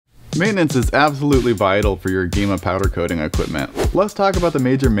Maintenance is absolutely vital for your Gema powder coating equipment. Let's talk about the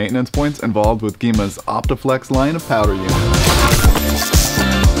major maintenance points involved with Gema's OptiFlex line of powder units.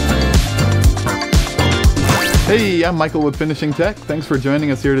 Hey, I'm Michael with Finishing Tech. Thanks for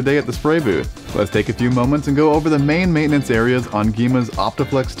joining us here today at the spray booth. Let's take a few moments and go over the main maintenance areas on Gema's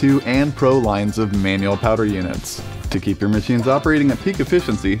OptiFlex 2 and Pro lines of manual powder units. To keep your machines operating at peak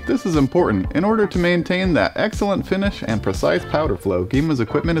efficiency, this is important in order to maintain that excellent finish and precise powder flow Gema's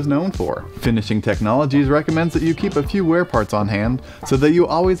equipment is known for. Finishing Technologies recommends that you keep a few wear parts on hand so that you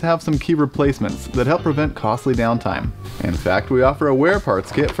always have some key replacements that help prevent costly downtime. In fact, we offer a wear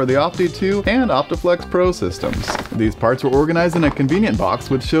parts kit for the Opti 2 and OptiFlex Pro systems. These parts are organized in a convenient box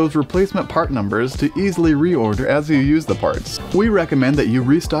which shows replacement part numbers to easily reorder as you use the parts. We recommend that you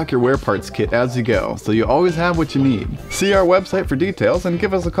restock your wear parts kit as you go, so you always have what you need. See our website for details and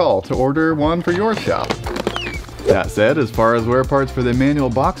give us a call to order one for your shop. That said, as far as wear parts for the manual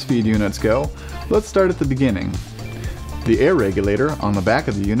box feed units go, let's start at the beginning. The air regulator on the back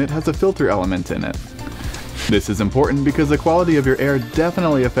of the unit has a filter element in it. This is important because the quality of your air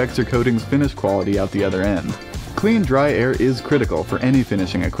definitely affects your coating's finish quality out the other end. Clean, dry air is critical for any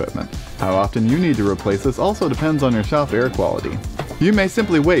finishing equipment. How often you need to replace this also depends on your shop air quality. You may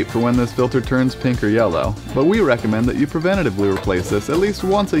simply wait for when this filter turns pink or yellow, but we recommend that you preventatively replace this at least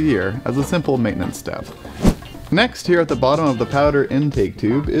once a year as a simple maintenance step. Next, here at the bottom of the powder intake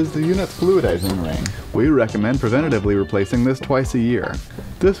tube is the unit's fluidizing ring. We recommend preventatively replacing this twice a year.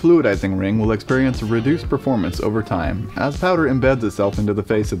 This fluidizing ring will experience a reduced performance over time as powder embeds itself into the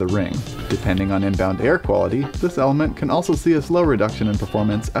face of the ring. Depending on inbound air quality, this element can also see a slow reduction in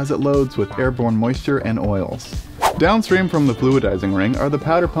performance as it loads with airborne moisture and oils. Downstream from the fluidizing ring are the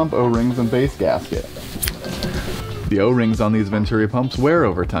powder pump O-rings and base gasket. The O-rings on these Venturi pumps wear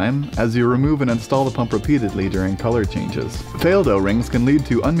over time as you remove and install the pump repeatedly during color changes. Failed O-rings can lead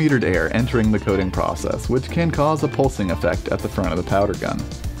to unmetered air entering the coating process, which can cause a pulsing effect at the front of the powder gun.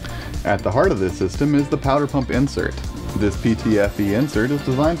 At the heart of this system is the powder pump insert. This PTFE insert is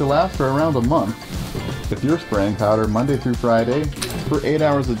designed to last for around a month if you're spraying powder Monday through Friday for 8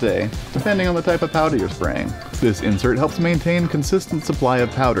 hours a day, depending on the type of powder you're spraying. This insert helps maintain consistent supply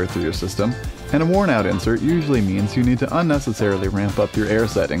of powder through your system, and a worn out insert usually means you need to unnecessarily ramp up your air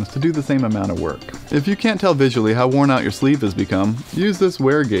settings to do the same amount of work. If you can't tell visually how worn out your sleeve has become, use this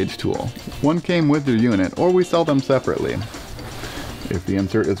wear gauge tool. One came with your unit, or we sell them separately. If the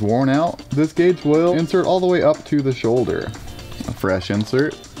insert is worn out, this gauge will insert all the way up to the shoulder. A fresh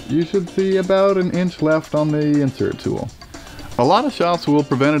insert, you should see about an inch left on the insert tool. A lot of shops will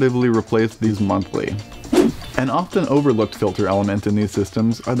preventatively replace these monthly. An often overlooked filter element in these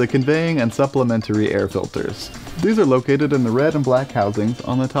systems are the conveying and supplementary air filters. These are located in the red and black housings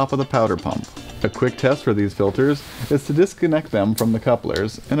on the top of the powder pump. A quick test for these filters is to disconnect them from the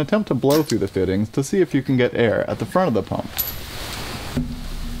couplers and attempt to blow through the fittings to see if you can get air at the front of the pump.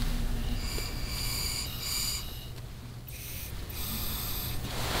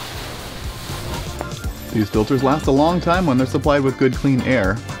 These filters last a long time when they're supplied with good clean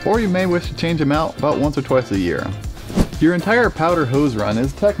air, or you may wish to change them out about once or twice a year. Your entire powder hose run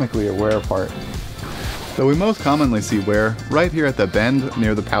is technically a wear part, though we most commonly see wear right here at the bend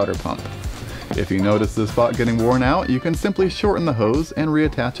near the powder pump. If you notice this spot getting worn out, you can simply shorten the hose and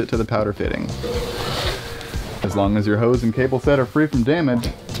reattach it to the powder fitting. As long as your hose and cable set are free from damage,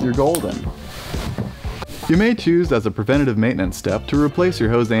 you're golden. You may choose as a preventative maintenance step to replace your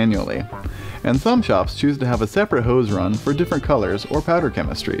hose annually, and some shops choose to have a separate hose run for different colors or powder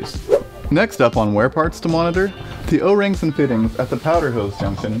chemistries. Next up on wear parts to monitor, the O-rings and fittings at the powder hose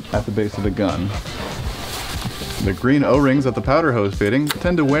junction at the base of the gun. The green O-rings at the powder hose fitting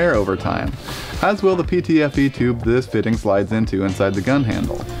tend to wear over time, as will the PTFE tube this fitting slides into inside the gun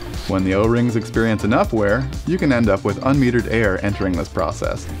handle. When the O-rings experience enough wear, you can end up with unmetered air entering this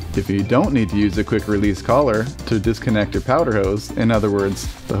process. If you don't need to use a quick release collar to disconnect your powder hose, in other words,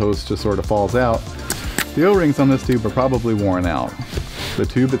 the hose just sort of falls out, the O-rings on this tube are probably worn out. The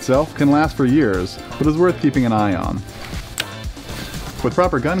tube itself can last for years, but is worth keeping an eye on. With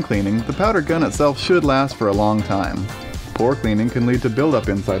proper gun cleaning, the powder gun itself should last for a long time. Poor cleaning can lead to buildup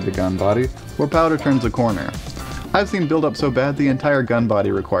inside the gun body, where powder turns a corner. I've seen buildup so bad the entire gun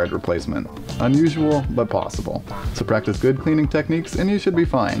body required replacement. Unusual, but possible. So practice good cleaning techniques and you should be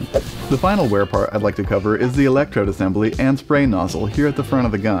fine. The final wear part I'd like to cover is the electrode assembly and spray nozzle here at the front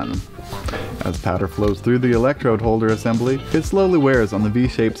of the gun. As powder flows through the electrode holder assembly, it slowly wears on the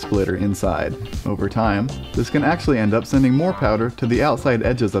V-shaped splitter inside. Over time, this can actually end up sending more powder to the outside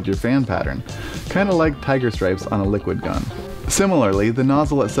edges of your fan pattern, kinda like tiger stripes on a liquid gun. Similarly, the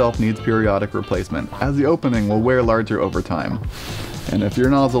nozzle itself needs periodic replacement, as the opening will wear larger over time. And if your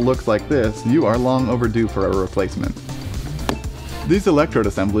nozzle looks like this, you are long overdue for a replacement. These electrode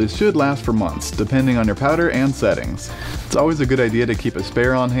assemblies should last for months, depending on your powder and settings. It's always a good idea to keep a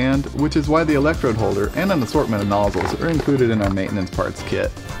spare on hand, which is why the electrode holder and an assortment of nozzles are included in our maintenance parts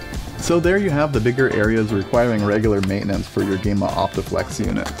kit. So there you have the bigger areas requiring regular maintenance for your Gema OptiFlex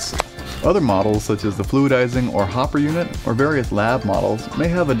units. Other models such as the fluidizing or hopper unit or various lab models may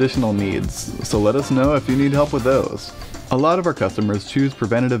have additional needs, so let us know if you need help with those. A lot of our customers choose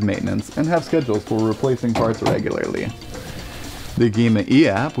preventative maintenance and have schedules for replacing parts regularly. The Gema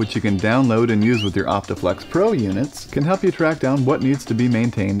e-app, which you can download and use with your OptiFlex Pro units, can help you track down what needs to be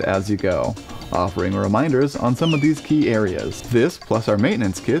maintained as you go, offering reminders on some of these key areas. This, plus our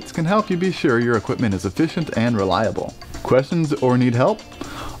maintenance kits, can help you be sure your equipment is efficient and reliable. Questions or need help?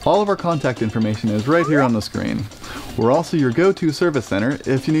 All of our contact information is right here on the screen. We're also your go-to service center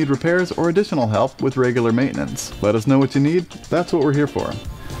if you need repairs or additional help with regular maintenance. Let us know what you need, that's what we're here for.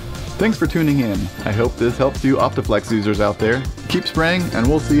 Thanks for tuning in. I hope this helps you OptiFlex users out there. Keep spraying, and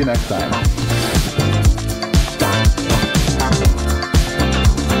we'll see you next time.